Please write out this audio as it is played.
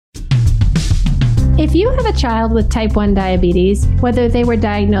If you have a child with type 1 diabetes, whether they were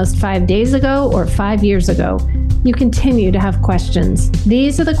diagnosed 5 days ago or 5 years ago, you continue to have questions.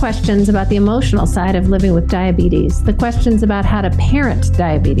 These are the questions about the emotional side of living with diabetes, the questions about how to parent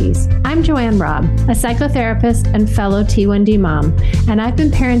diabetes. I'm Joanne Robb, a psychotherapist and fellow T1D mom, and I've been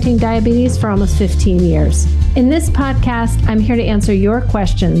parenting diabetes for almost 15 years. In this podcast, I'm here to answer your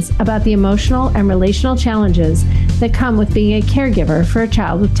questions about the emotional and relational challenges that come with being a caregiver for a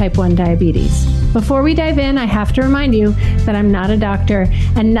child with type 1 diabetes. Before we dive in, I have to remind you that I'm not a doctor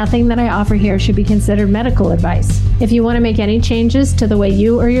and nothing that I offer here should be considered medical advice. If you want to make any changes to the way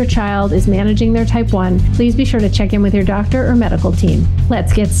you or your child is managing their type 1, please be sure to check in with your doctor or medical team.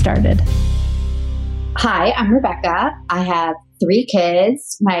 Let's get started. Hi, I'm Rebecca. I have 3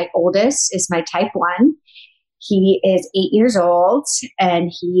 kids. My oldest is my type 1. He is 8 years old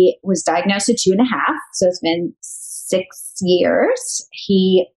and he was diagnosed at 2.5. So it's been 6 years.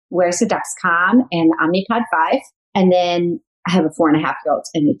 He wears a Dexcom and Omnipod 5. And then I have a 4.5-year-old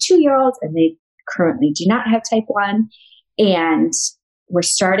and a 2-year-old, and they currently do not have type 1. And we're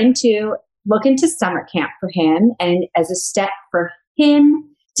starting to look into summer camp for him. And as a step for him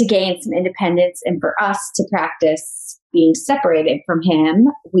to gain some independence and for us to practice being separated from him,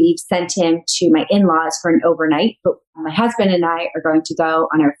 we've sent him to my in-laws for an overnight. But my husband and I are going to go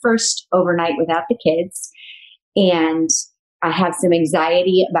on our first overnight without the kids. And I have some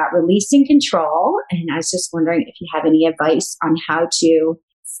anxiety about releasing control. And I was just wondering if you have any advice on how to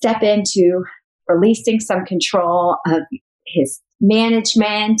step into releasing some control of his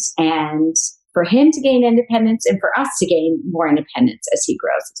management and for him to gain independence and for us to gain more independence as he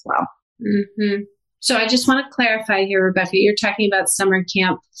grows as well. Mm-hmm. So I just want to clarify here, Rebecca, you're talking about summer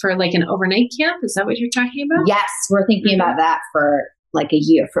camp for like an overnight camp. Is that what you're talking about? Yes, we're thinking about that for like a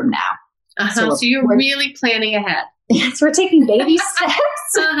year from now. So you're really planning ahead. Yes, we're taking baby steps.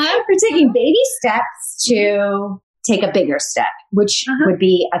 We're taking baby steps to take a bigger step, which would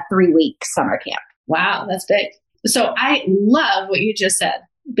be a 3-week summer camp. Wow, that's big. So I love what you just said.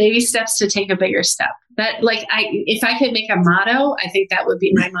 Baby steps to take a bigger step. That, if I could make a motto, I think that would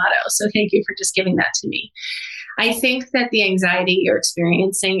be my motto. So thank you for just giving that to me. I think that the anxiety you're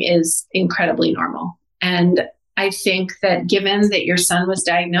experiencing is incredibly normal. And I think that given that your son was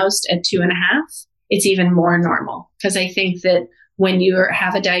diagnosed at 2.5, it's even more normal, because I think that when you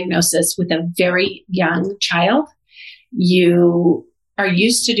have a diagnosis with a very young child, you are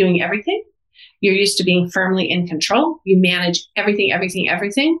used to doing everything. You're used to being firmly in control. You manage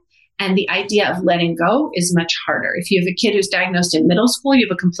everything. And the idea of letting go is much harder. If you have a kid who's diagnosed in middle school, you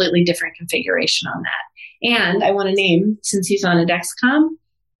have a completely different configuration on that. And I want to name, since he's on a Dexcom,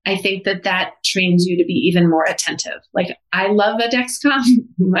 I think that trains you to be even more attentive. Like, I love a Dexcom.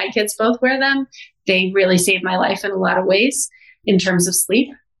 My kids both wear them. They really saved my life in a lot of ways in terms of sleep,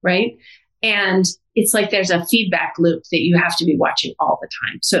 right? And it's like there's a feedback loop that you have to be watching all the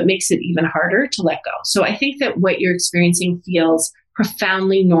time. So it makes it even harder to let go. So I think that what you're experiencing feels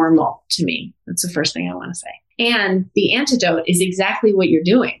profoundly normal to me. That's the first thing I want to say. And the antidote is exactly what you're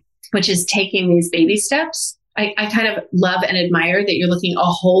doing, which is taking these baby steps. I kind of love and admire that you're looking a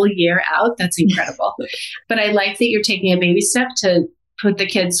whole year out. That's incredible. But I like that you're taking a baby step to put the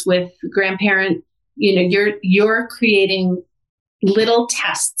kids with the grandparent. You're creating little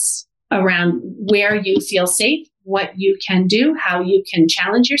tests around where you feel safe, what you can do, how you can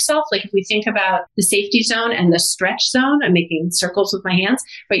challenge yourself. Like, if we think about the safety zone and the stretch zone, I'm making circles with my hands,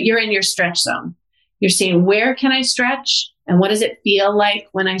 but you're in your stretch zone. You're saying, where can I stretch? And what does it feel like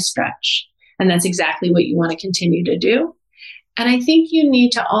when I stretch? And that's exactly what you want to continue to do. And I think you need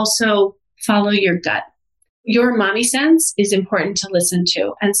to also follow your gut. Your mommy sense is important to listen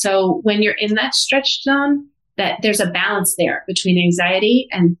to. And so when you're in that stretch zone, that there's a balance there between anxiety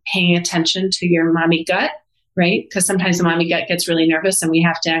and paying attention to your mommy gut, right? Because sometimes the mommy gut gets really nervous and we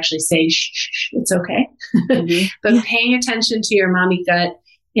have to actually say, shh, it's okay. Mm-hmm. But paying attention to your mommy gut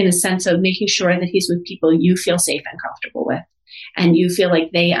in a sense of making sure that he's with people you feel safe and comfortable with. And you feel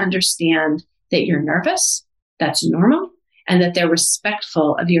like they understand that you're nervous, that's normal, and that they're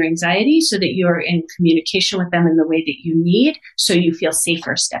respectful of your anxiety so that you're in communication with them in the way that you need so you feel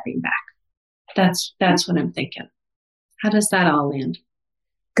safer stepping back. That's what I'm thinking. How does that all land?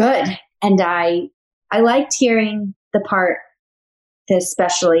 Good. And I liked hearing the part that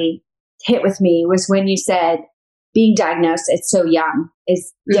especially hit with me was when you said being diagnosed at so young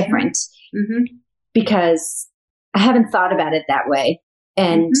is different, because I haven't thought about it that way.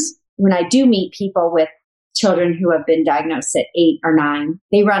 And when I do meet people with children who have been diagnosed at 8 or 9,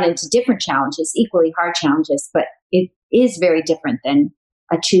 they run into different challenges, equally hard challenges, but it is very different than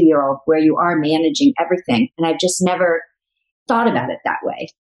a 2-year-old where you are managing everything. And I've just never thought about it that way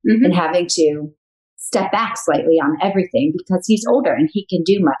and having to step back slightly on everything because he's older and he can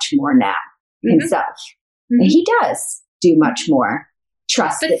do much more now himself. And he does do much more.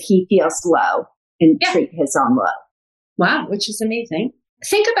 Trust that he feels low and treat his own low. Wow, which is amazing.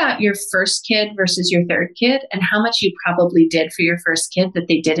 Think about your first kid versus your third kid and how much you probably did for your first kid that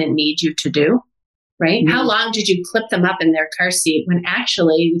they didn't need you to do, right? How long did you clip them up in their car seat when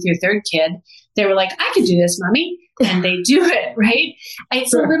actually with your third kid, they were like, I can do this, mommy. And they do it, right?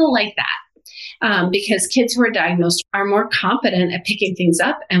 It's a little like that. Because kids who are diagnosed are more competent at picking things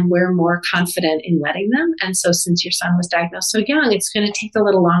up and we're more confident in letting them. And so since your son was diagnosed so young, it's going to take a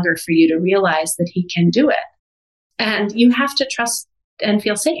little longer for you to realize that he can do it. And you have to trust and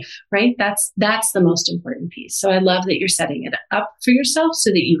feel safe, right? That's the most important piece. So I love that you're setting it up for yourself so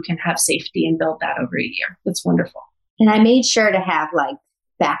that you can have safety and build that over a year. That's wonderful. And I made sure to have like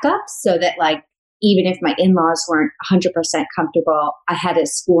backups so that like, even if my in-laws weren't 100% comfortable, I had a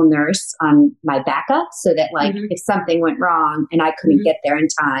school nurse on my backup so that like if something went wrong and I couldn't get there in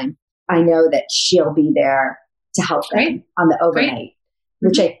time, I know that she'll be there to help them on the overnight,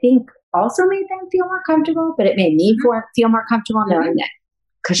 which I think also made them feel more comfortable, but it made me feel more comfortable knowing that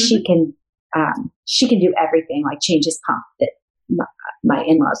because she can do everything, like change his pump that my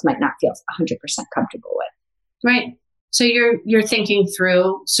in-laws might not feel 100% comfortable with. Right. So you're thinking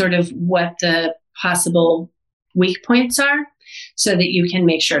through sort of what the possible weak points are so that you can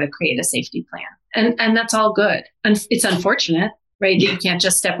make sure to create a safety plan. And that's all good. And it's unfortunate, right? That you can't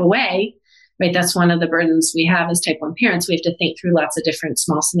just step away, right? That's one of the burdens we have as type 1 parents. We have to think through lots of different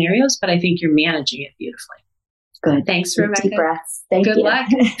small scenarios, but I think you're managing it beautifully. Good. Thanks, Rebecca. Deep breaths. Thank you. Good luck.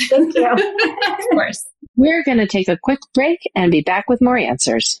 Thank you. Of course. We're going to take a quick break and be back with more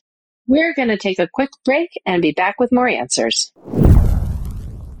answers. We're going to take a quick break and be back with more answers.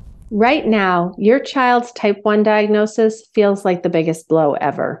 Right now, your child's type 1 diagnosis feels like the biggest blow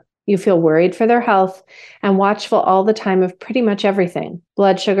ever. You feel worried for their health and watchful all the time of pretty much everything: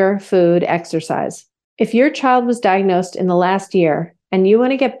 blood sugar, food, exercise. If your child was diagnosed in the last year and you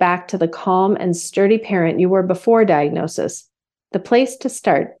want to get back to the calm and sturdy parent you were before diagnosis, the place to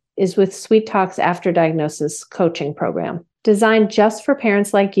start is with Sweet Talk's After Diagnosis coaching program. Designed just for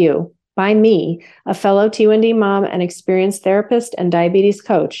parents like you, by me, a fellow T1D mom and experienced therapist and diabetes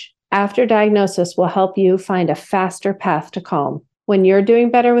coach, After Diagnosis will help you find a faster path to calm. When you're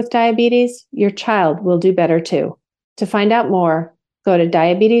doing better with diabetes, your child will do better too. To find out more, go to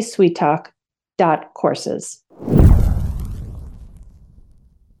diabetessweettalk.courses.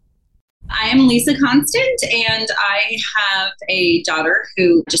 I am Lisa Constant, and I have a daughter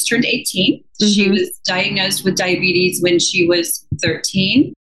who just turned 18. She was diagnosed with diabetes when she was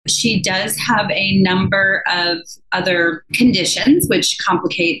 13. She does have a number of other conditions which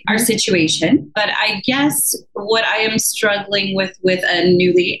complicate our situation. But I guess what I am struggling with a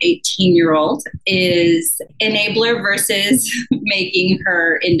newly 18-year-old is enabler versus making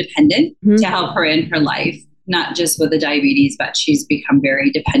her independent to help her in her life. Not just with the diabetes, but she's become very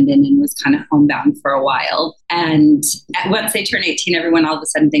dependent and was kind of homebound for a while. And once they turn 18, everyone all of a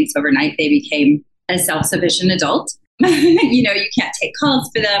sudden thinks overnight they became a self-sufficient adult. You can't take calls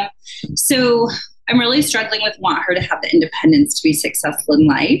for them. So I'm really struggling with want her to have the independence to be successful in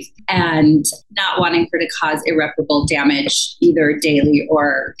life and not wanting her to cause irreparable damage either daily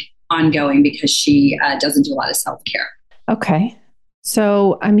or ongoing because she doesn't do a lot of self-care. Okay.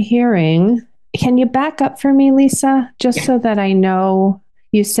 So I'm hearing... Can you back up for me, Lisa, just so that I know?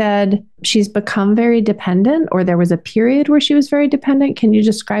 You said she's become very dependent, or there was a period where she was very dependent. Can you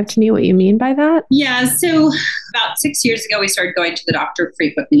describe to me what you mean by that? Yeah. So about 6 years ago, we started going to the doctor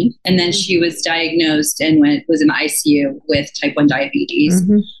frequently. And then she was diagnosed and was in the ICU with type 1 diabetes.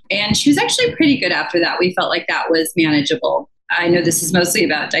 And she was actually pretty good after that. We felt like that was manageable. I know this is mostly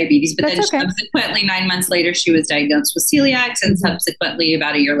about diabetes, but then subsequently 9 months later, she was diagnosed with celiac, and subsequently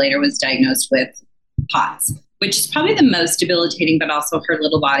about a year later was diagnosed with POTS, which is probably the most debilitating, but also her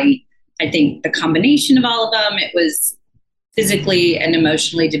little body. I think the combination of all of them, it was physically and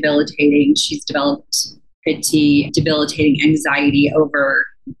emotionally debilitating. She's developed pretty debilitating anxiety over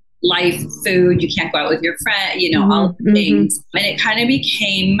life, food. You can't go out with your friend, all of the things. And it kind of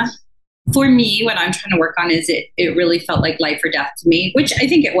became... For me, what I'm trying to work on is it really felt like life or death to me, which I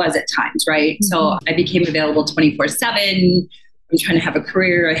think it was at times, right? So I became available 24/7. I'm trying to have a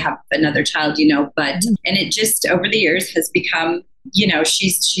career. I have another child, and it just over the years has become,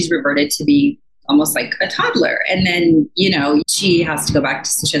 she's reverted to be almost like a toddler. And then, she has to go back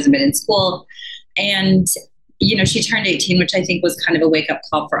to, she hasn't been in school. And, she turned 18, which I think was kind of a wake up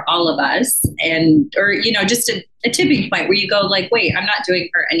call for all of us. Or just a tipping point where you go like, wait, I'm not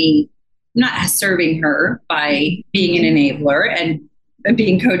serving her by being an enabler and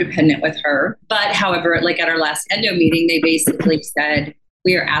being codependent with her. But however, like at our last endo meeting, they basically said,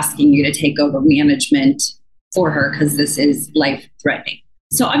 we are asking you to take over management for her because this is life threatening.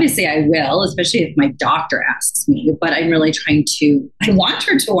 So obviously I will, especially if my doctor asks me, but I'm really I want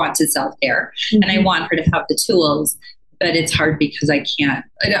her to want to self-care and I want her to have the tools, but it's hard because I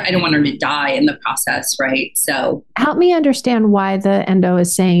don't want her to die in the process. Right. So help me understand why the endo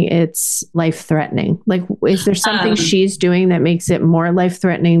is saying it's life-threatening. Like, is there something she's doing that makes it more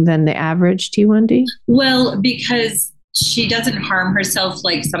life-threatening than the average T1D? Well, because she doesn't harm herself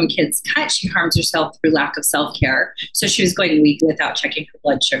like some kids cut. She harms herself through lack of self-care. So she was going weeks without checking her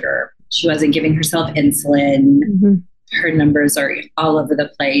blood sugar. She wasn't giving herself insulin. Mm-hmm. Her numbers are all over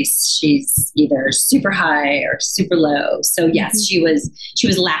the place. She's either super high or super low. So yes, she was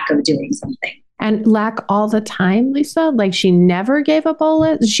lack of doing something. And lack all the time, Lisa? Like she never gave a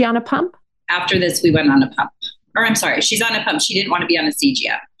bolus? Is she on a pump? After this, we went on a pump. Or I'm sorry, she's on a pump. She didn't want to be on a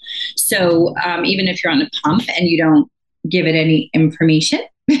CGM. So even if you're on a pump and you don't give it any information,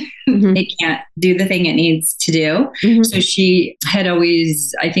 it can't do the thing it needs to do. So she had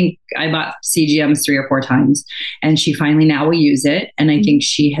always, I think I bought CGMs 3 or 4 times and she finally now will use it. And I think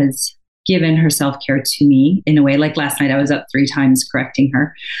she has given her self-care to me in a way. Like last night I was up 3 times correcting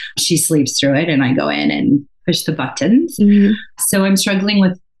her. She sleeps through it and I go in and push the buttons. So I'm struggling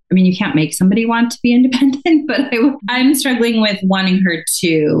with, I mean, you can't make somebody want to be independent, but I'm struggling with wanting her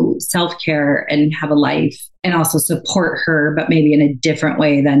to self-care and have a life and also support her, but maybe in a different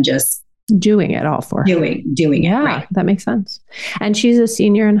way than just doing it all for her. Doing it. Right. That makes sense. And she's a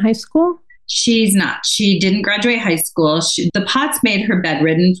senior in high school? She's not. She didn't graduate high school. The POTS made her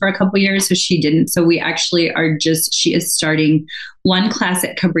bedridden for a couple of years, so she didn't. So we actually she is starting 1 class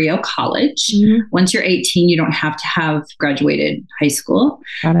at Cabrillo College. Once you're 18, you don't have to have graduated high school.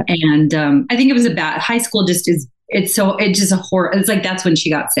 Got it. And I think it was high school it's just a horror. It's like, that's when she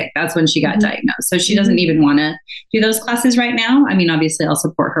got sick. That's when she got diagnosed. So she doesn't even want to do those classes right now. I mean, obviously I'll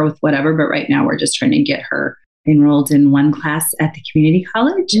support her with whatever, but right now we're just trying to get her enrolled in 1 class at the community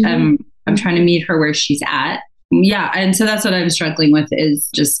college. I'm trying to meet her where she's at. Yeah. And so that's what I'm struggling with is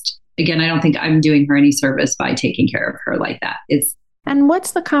just, again, I don't think I'm doing her any service by taking care of her like that. And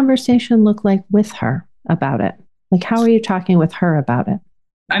what's the conversation look like with her about it? Like, how are you talking with her about it?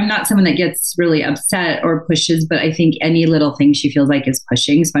 I'm not someone that gets really upset or pushes, but I think any little thing she feels like is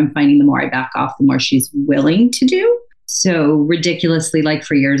pushing. So I'm finding the more I back off, the more she's willing to do. So ridiculously, like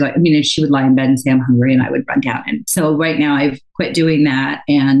for years, I mean, if she would lie in bed and say, I'm hungry, and I would run down. And so right now I've quit doing that.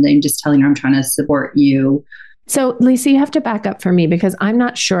 And I'm just telling her, I'm trying to support you. So Lisa, you have to back up for me because I'm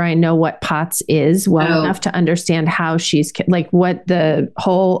not sure I know what POTS is well enough to understand how she's like what the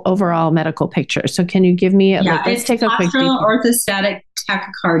whole overall medical picture. So can you give me, let's take a quick orthostatic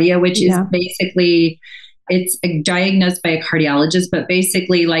tachycardia, which is basically, it's diagnosed by a cardiologist, but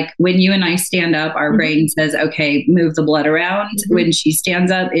basically like when you and I stand up, our brain says, okay, move the blood around. When she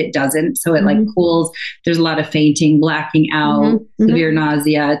stands up, it doesn't. So it like pools. There's a lot of fainting, blacking out, severe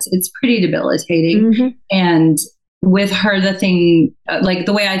nausea. It's pretty debilitating. And with her, the thing, like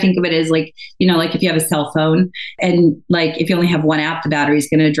the way I think of it is like, you know, like if you have a cell phone and like, if you only have 1 app, the battery is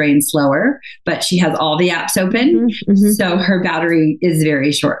going to drain slower, but she has all the apps open. So her battery is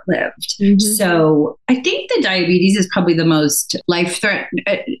very short lived. So I think the diabetes is probably the most life threat,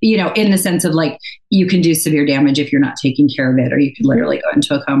 you know, in the sense of like, you can do severe damage if you're not taking care of it, or you could literally go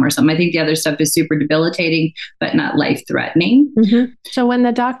into a coma or something. I think the other stuff is super debilitating, but not life threatening. So when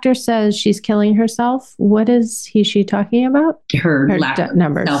the doctor says she's killing herself, what is she talking about? Her lack of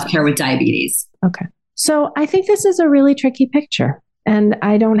numbers. Self-care with diabetes. Okay. So I think this is a really tricky picture. And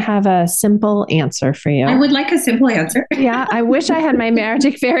I don't have a simple answer for you. I would like a simple answer. Yeah, I wish I had my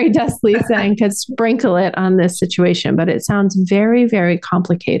magic fairy dust, Lisa, and could sprinkle it on this situation, but it sounds very, very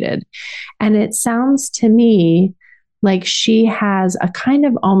complicated. And it sounds to me like she has a kind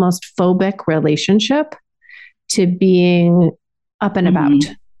of almost phobic relationship to being up and about.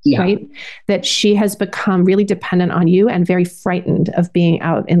 Right? That she has become really dependent on you and very frightened of being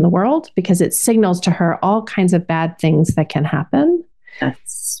out in the world because it signals to her all kinds of bad things that can happen.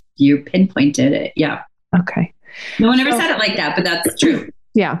 You pinpointed it. Yeah. Okay. No one ever said it like that, but that's true.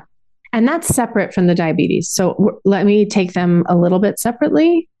 Yeah. And that's separate from the diabetes. So let me take them a little bit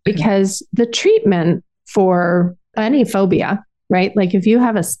separately because the treatment for any phobia, right? Like if you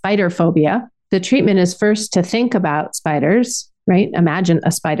have a spider phobia, the treatment is first to think about spiders, right? Imagine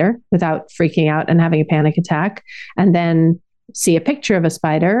a spider without freaking out and having a panic attack, and then see a picture of a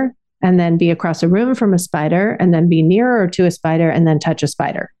spider, and then be across a room from a spider, and then be nearer to a spider, and then touch a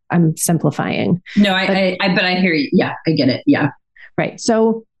spider. I'm simplifying. No, but I hear you. Yeah, I get it. Yeah. Right.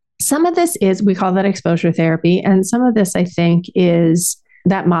 So Some of this is, we call that exposure therapy. And some of this, I think, is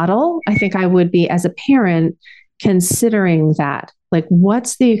that model. I think I would be, as a parent, considering that. Like,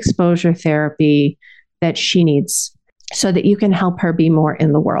 what's the exposure therapy that she needs so that you can help her be more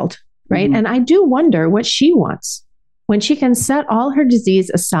in the world, right? Mm-hmm. And I do wonder what she wants when she can set all her disease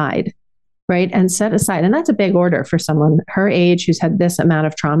aside, right? And set aside, and that's a big order for someone her age who's had this amount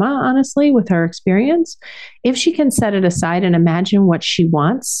of trauma, honestly, with her experience. If she can set it aside and imagine what she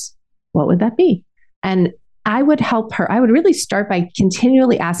wants, what would that be? And I would help her. I would really start by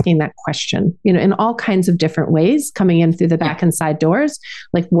continually asking that question, in all kinds of different ways, coming in through the back and side doors.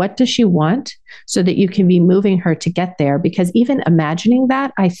 Like, what does she want? So that you can be moving her to get there. Because even imagining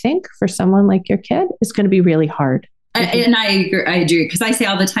that, I think for someone like your kid is going to be really hard. And I agree, because I say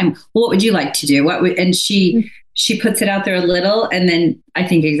all the time, well, what would you like to do? And she puts it out there a little, and then I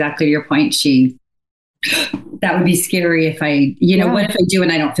think exactly to your point, that would be scary if I, what if I do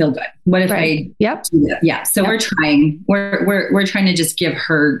and I don't feel good? What if I do that? Yeah. So we're trying to just give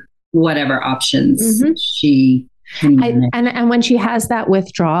her whatever options she can. And when she has that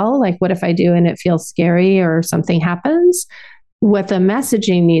withdrawal, like, what if I do and it feels scary or something happens? What the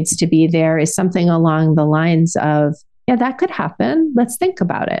messaging needs to be there is something along the lines of, yeah, that could happen. Let's think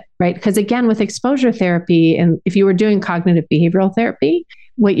about it, right? Because again, with exposure therapy, and if you were doing cognitive behavioral therapy,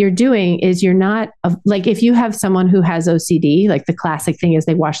 what you're doing is you're not, like, if you have someone who has OCD, like the classic thing is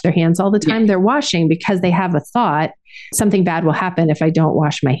they wash their hands all the time. They're washing because they have a thought, something bad will happen if I don't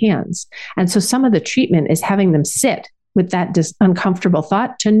wash my hands. And so some of the treatment is having them sit with that uncomfortable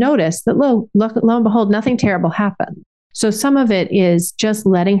thought to notice that, lo and behold, nothing terrible happened. So some of it is just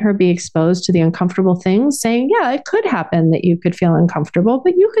letting her be exposed to the uncomfortable things, saying, yeah, it could happen that you could feel uncomfortable,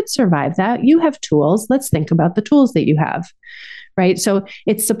 but you could survive that. You have tools. Let's think about the tools that you have, right? So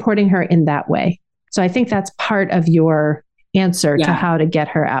it's supporting her in that way. So I think that's part of your answer to how to get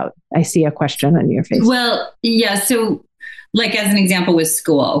her out. I see a question on your face. Well, yeah. So like, as an example with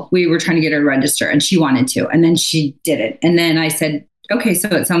school, we were trying to get her to register and she wanted to, and then she didn't. And then I said, okay, so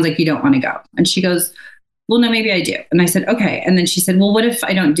it sounds like you don't want to go. And she goes, well, no, maybe I do. And I said, okay. And then she said, well, what if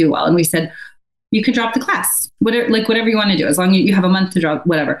I don't do well? And we said, you could drop the class, whatever you want to do, as long as you have a month to drop,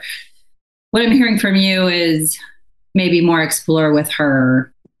 whatever. What I'm hearing from you is maybe more explore with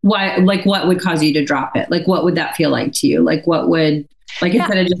her. What would cause you to drop it? Like, what would that feel like to you? Like, what would, like,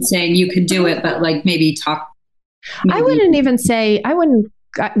 instead of just saying you could do it, but like maybe talk. I wouldn't even say,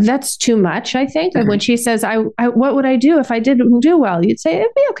 that's too much, I think. When she says, what would I do if I didn't do well? You'd say,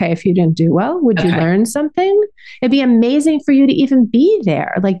 it'd be okay if you didn't do well. Would you learn something? It'd be amazing for you to even be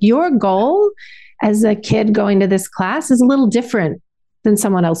there. Like, your goal as a kid going to this class is a little different than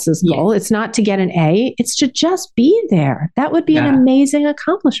someone else's goal. It's not to get an A. It's to just be there. That would be an amazing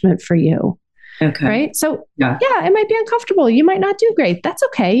accomplishment for you. Okay. Right. So it might be uncomfortable. You might not do great. That's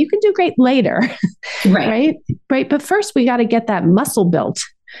okay. You can do great later. Right. Right. But first we got to get that muscle built.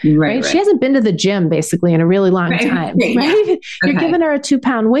 Right. She hasn't been to the gym basically in a really long time. Right. Yeah. You're giving her a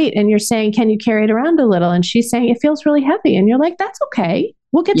 2-pound weight and you're saying, can you carry it around a little? And she's saying it feels really heavy. And you're like, that's okay.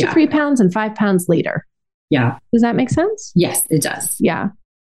 We'll get you 3 pounds and 5 pounds later. Yeah. Does that make sense? Yes, it does. Yeah.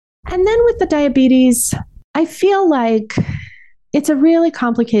 And then with the diabetes, I feel like it's a really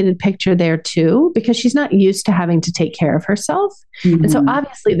complicated picture there too, because she's not used to having to take care of herself. Mm-hmm. And so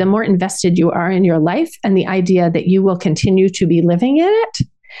obviously the more invested you are in your life and the idea that you will continue to be living in it,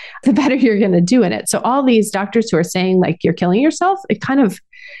 the better you're going to do in it. So all these doctors who are saying like you're killing yourself,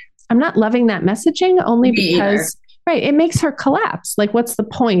 I'm not loving that messaging only because, it makes her collapse. Like, what's the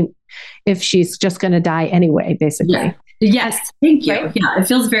point if she's just going to die anyway, basically? Yeah. Yes. Thank you. Right? Yeah. It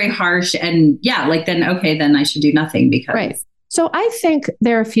feels very harsh. And then I should do nothing because. Right. So I think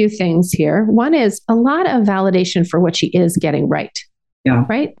there are a few things here. One is a lot of validation for what she is getting right. Yeah.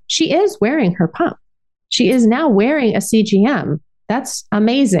 Right. She is wearing her pump. She is now wearing a CGM. That's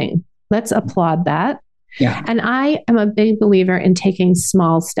amazing. Let's applaud that. Yeah. And I am a big believer in taking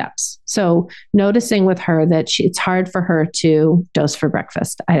small steps. So noticing with her that it's hard for her to dose for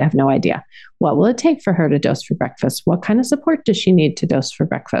breakfast. I have no idea. What will it take for her to dose for breakfast? What kind of support does she need to dose for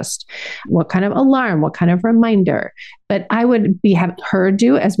breakfast? What kind of alarm? What kind of reminder? But I would have her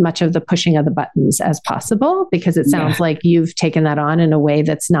do as much of the pushing of the buttons as possible, because it sounds like you've taken that on in a way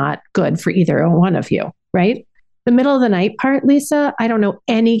that's not good for either one of you, right? The middle of the night part, Lisa, I don't know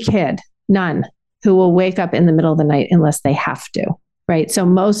any kid, none, who will wake up in the middle of the night unless they have to, right? So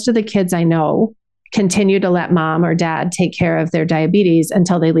most of the kids I know continue to let mom or dad take care of their diabetes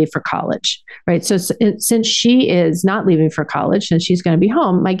until they leave for college, right? So since she is not leaving for college, since she's going to be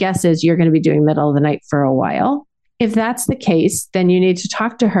home, my guess is you're going to be doing middle of the night for a while. If that's the case, then you need to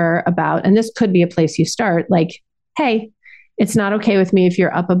talk to her about, and this could be a place you start, like, hey, It's not okay with me if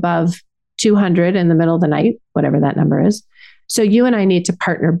you're up above 200 in the middle of the night, whatever that number is. So you and I need to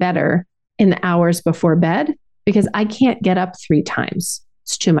partner better in the hours before bed because I can't get up 3 times.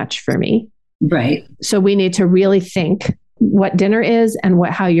 It's too much for me. Right. So we need to really think what dinner is and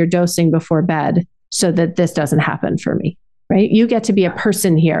how you're dosing before bed so that this doesn't happen for me, right? You get to be a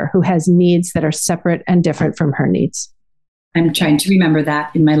person here who has needs that are separate and different from her needs. I'm trying to remember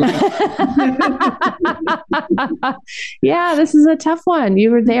that in my life. Yeah, this is a tough one.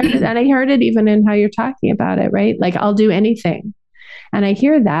 You were there and I heard it even in how you're talking about it, right? Like I'll do anything. And I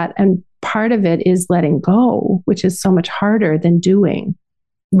hear that. And part of it is letting go, which is so much harder than doing.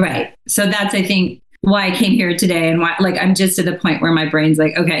 Right. So that's, I think, why I came here today and why, like, I'm just at the point where my brain's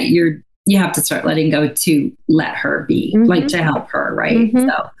like, okay, you have to start letting go to let her be, like to help her. Right.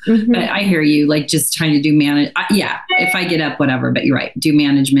 So, but I hear you, like just trying to do yeah, if I get up, whatever, but you're right. Do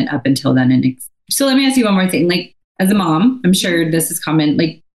management up until then. And so let me ask you one more thing. Like as a mom, I'm sure this is common,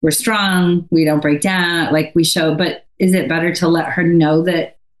 like we're strong, we don't break down, like we show, but is it better to let her know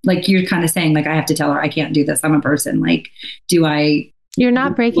that, like you're kind of saying, like, I have to tell her I can't do this. I'm a person. Like, you're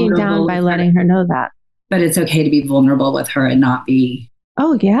not breaking down by letting her know that. But it's okay to be vulnerable with her and not be.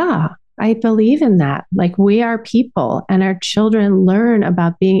 Oh, yeah. I believe in that. Like we are people and our children learn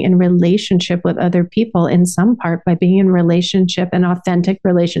about being in relationship with other people in some part by being in relationship, an authentic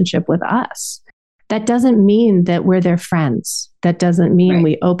relationship with us. That doesn't mean that we're their friends. That doesn't mean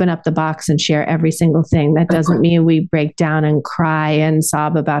we open up the box and share every single thing. That doesn't mean we break down and cry and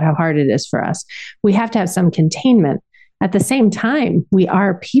sob about how hard it is for us. We have to have some containment. At the same time, we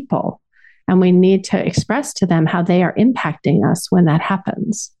are people and we need to express to them how they are impacting us when that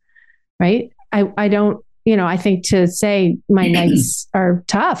happens, right? I don't, I think to say my nights are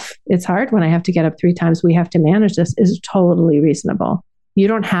tough, it's hard when I have to get up 3 times, we have to manage this is totally reasonable. You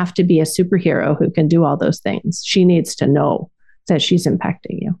don't have to be a superhero who can do all those things. She needs to know that she's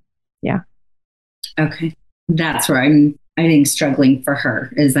impacting you. Yeah. Okay. That's where I think struggling for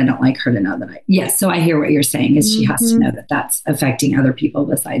her is I don't like her to know that yes. So I hear what you're saying is she has to know that that's affecting other people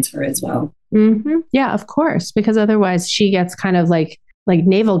besides her as well. Yeah, of course. Because otherwise she gets kind of like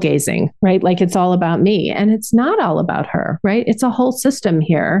navel gazing, right? Like it's all about me and it's not all about her, right? It's a whole system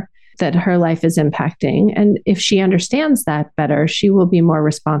here that her life is impacting. And if she understands that better, she will be more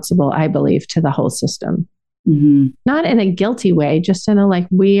responsible, I believe, to the whole system. Not in a guilty way, just in a like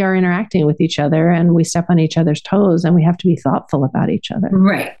we are interacting with each other and we step on each other's toes and we have to be thoughtful about each other.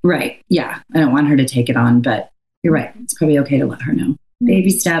 Right. Yeah. I don't want her to take it on, but you're right. It's probably okay to let her know. Baby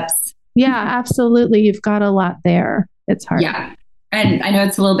steps. Yeah, absolutely. You've got a lot there. It's hard. Yeah. And I know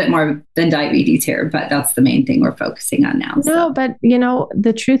it's a little bit more than diabetes here, but that's the main thing we're focusing on now. No, but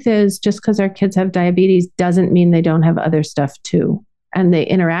the truth is just because our kids have diabetes doesn't mean they don't have other stuff too. And the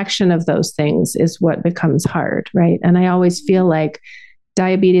interaction of those things is what becomes hard, right? And I always feel like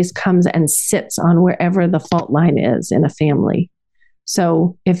diabetes comes and sits on wherever the fault line is in a family.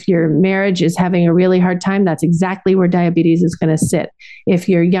 So if your marriage is having a really hard time, that's exactly where diabetes is going to sit. If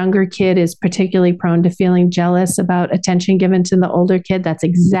your younger kid is particularly prone to feeling jealous about attention given to the older kid, that's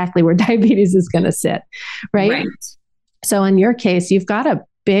exactly where diabetes is going to sit, right? So in your case, you've got a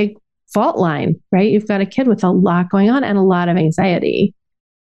big fault line, right? You've got a kid with a lot going on and a lot of anxiety.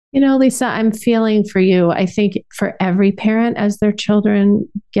 Lisa, I'm feeling for you. I think for every parent as their children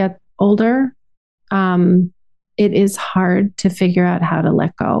get older, it is hard to figure out how to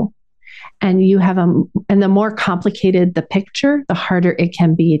let go. And and the more complicated the picture, the harder it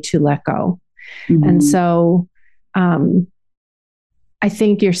can be to let go. And so I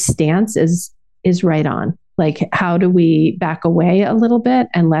think your stance is right on. Like, how do we back away a little bit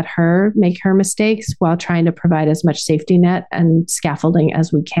and let her make her mistakes while trying to provide as much safety net and scaffolding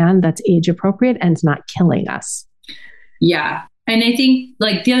as we can that's age appropriate and it's not killing us? Yeah. And I think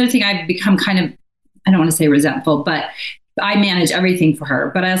like the other thing I've become kind of, I don't want to say resentful, but I manage everything for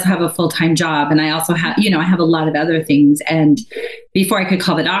her, but I also have a full-time job and I also have, I have a lot of other things. And before I could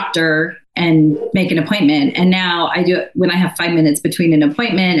call the doctor and make an appointment. And now I do it when I have 5 minutes between an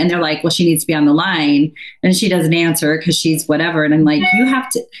appointment and they're like, well, she needs to be on the line and she doesn't answer because she's whatever. And I'm like, you have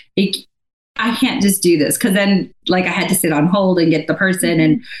to, I can't just do this. Cause then like I had to sit on hold and get the person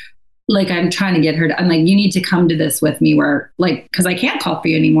and like, I'm trying to get her to, I'm like, you need to come to this with me where like, cause I can't call for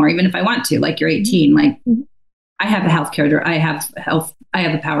you anymore, even if I want to, like you're 18, like I have a healthcare, I have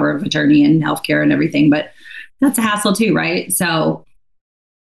a power of attorney and healthcare and everything, but that's a hassle too. Right. So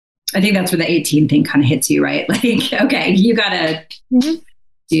I think that's where the 18 thing kind of hits you, right? Like, okay, you got to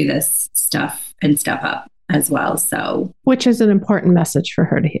do this stuff and step up as well. So, which is an important message for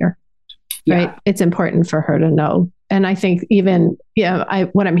her to hear, right? It's important for her to know And I think even,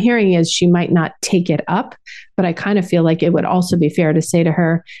 what I'm hearing is she might not take it up, but I kind of feel like it would also be fair to say to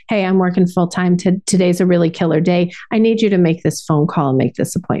her, hey, I'm working full time. Today's a really killer day. I need you to make this phone call and make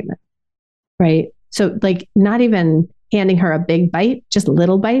this appointment. Right. So like not even handing her a big bite, just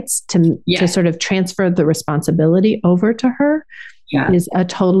little bites to sort of transfer the responsibility over to her is a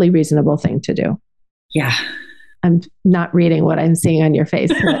totally reasonable thing to do. Yeah. I'm not reading what I'm seeing on your face.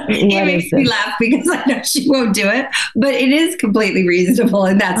 What it makes me laugh because I know she won't do it, but it is completely reasonable.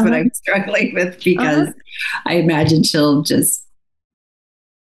 And that's what I'm struggling with because I imagine she'll just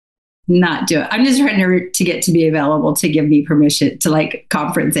not do it. I'm just trying to get to be available to give me permission to like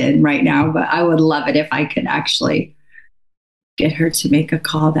conference in right now, but I would love it if I could actually get her to make a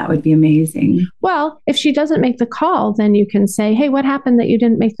call. That would be amazing. Well, if she doesn't make the call, then you can say, hey, what happened that you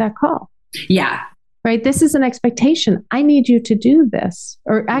didn't make that call? Yeah. Right. This is an expectation. I need you to do this.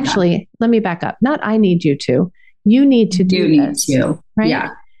 Or actually, let me back up. Not I need you to. You need to do this. You need to. Right. Yeah.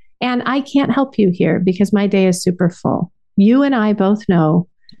 And I can't help you here because my day is super full. You and I both know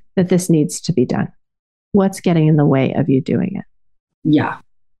that this needs to be done. What's getting in the way of you doing it? Yeah.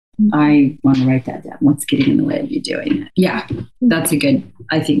 I want to write that down. What's getting in the way of you doing it? Yeah. That's a good,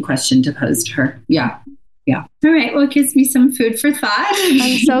 I think, question to pose to her. Yeah. Yeah. All right. Well, it gives me some food for thought.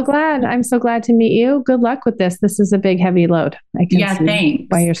 I'm so glad. I'm so glad to meet you. Good luck with this. This is a big, heavy load. I can see thanks.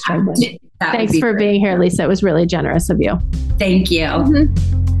 why you're struggling. Thanks for being here, Lisa. It was really generous of you. Thank you.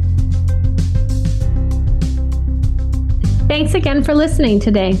 Thanks again for listening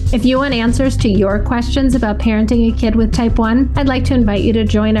today. If you want answers to your questions about parenting a kid with type 1, I'd like to invite you to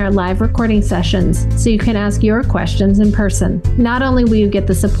join our live recording sessions so you can ask your questions in person. Not only will you get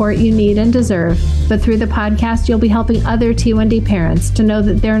the support you need and deserve, but through the podcast, you'll be helping other T1D parents to know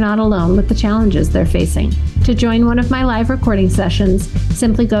that they're not alone with the challenges they're facing. To join one of my live recording sessions,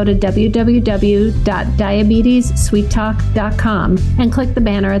 simply go to www.diabetessweettalk.com and click the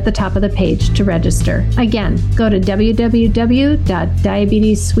banner at the top of the page to register. Again, go to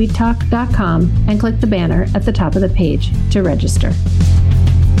www.diabetessweettalk.com and click the banner at the top of the page to register.